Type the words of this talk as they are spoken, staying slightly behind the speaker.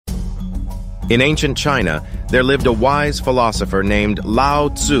In ancient China, there lived a wise philosopher named Lao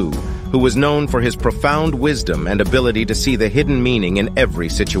Tzu, who was known for his profound wisdom and ability to see the hidden meaning in every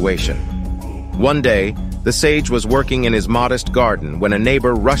situation. One day, the sage was working in his modest garden when a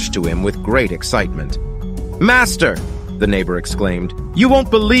neighbor rushed to him with great excitement. "Master!" the neighbor exclaimed. "You won't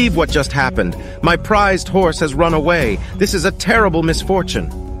believe what just happened. My prized horse has run away. This is a terrible misfortune."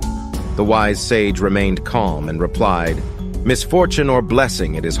 The wise sage remained calm and replied, "Misfortune or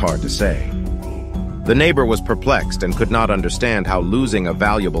blessing, it is hard to say." The neighbor was perplexed and could not understand how losing a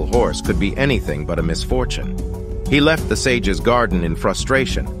valuable horse could be anything but a misfortune. He left the sage's garden in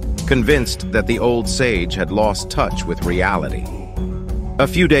frustration, convinced that the old sage had lost touch with reality. A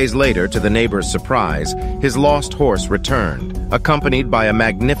few days later, to the neighbor's surprise, his lost horse returned, accompanied by a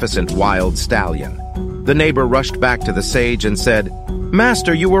magnificent wild stallion. The neighbor rushed back to the sage and said,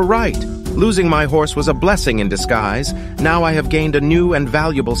 "Master, you were right. Losing my horse was a blessing in disguise. Now I have gained a new and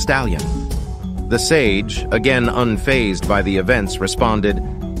valuable stallion." The sage, again unfazed by the events, responded,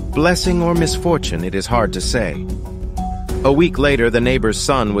 "Blessing or misfortune, it is hard to say." A week later, the neighbor's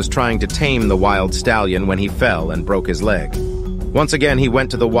son was trying to tame the wild stallion when he fell and broke his leg. Once again, he went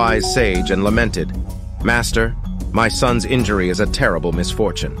to the wise sage and lamented, "Master, my son's injury is a terrible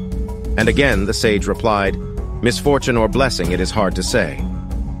misfortune." And again, the sage replied, "Misfortune or blessing, it is hard to say."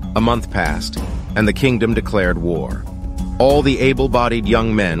 A month passed, and the kingdom declared war. All the able-bodied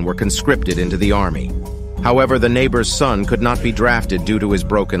young men were conscripted into the army. However, the neighbor's son could not be drafted due to his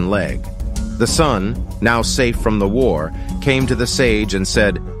broken leg. The son, now safe from the war, came to the sage and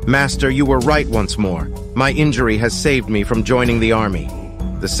said, "Master, you were right once more. My injury has saved me from joining the army."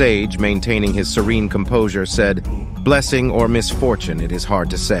 The sage, maintaining his serene composure, said, "Blessing or misfortune, it is hard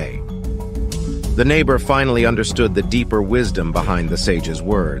to say." The neighbor finally understood the deeper wisdom behind the sage's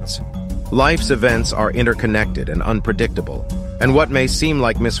words. Life's events are interconnected and unpredictable, and what may seem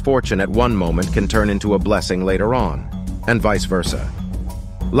like misfortune at one moment can turn into a blessing later on, and vice versa.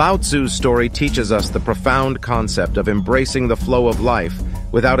 Lao Tzu's story teaches us the profound concept of embracing the flow of life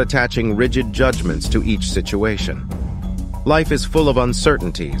without attaching rigid judgments to each situation. Life is full of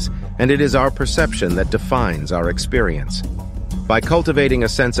uncertainties, and it is our perception that defines our experience. By cultivating a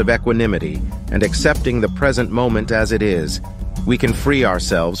sense of equanimity and accepting the present moment as it is, we can free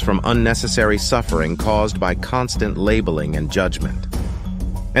ourselves from unnecessary suffering caused by constant labeling and judgment.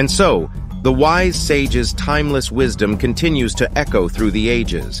 And so, the wise sage's timeless wisdom continues to echo through the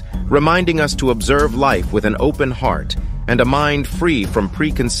ages, reminding us to observe life with an open heart and a mind free from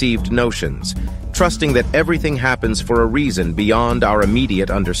preconceived notions, trusting that everything happens for a reason beyond our immediate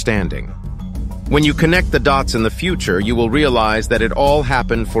understanding. When you connect the dots in the future, you will realize that it all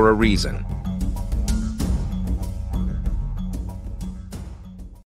happened for a reason.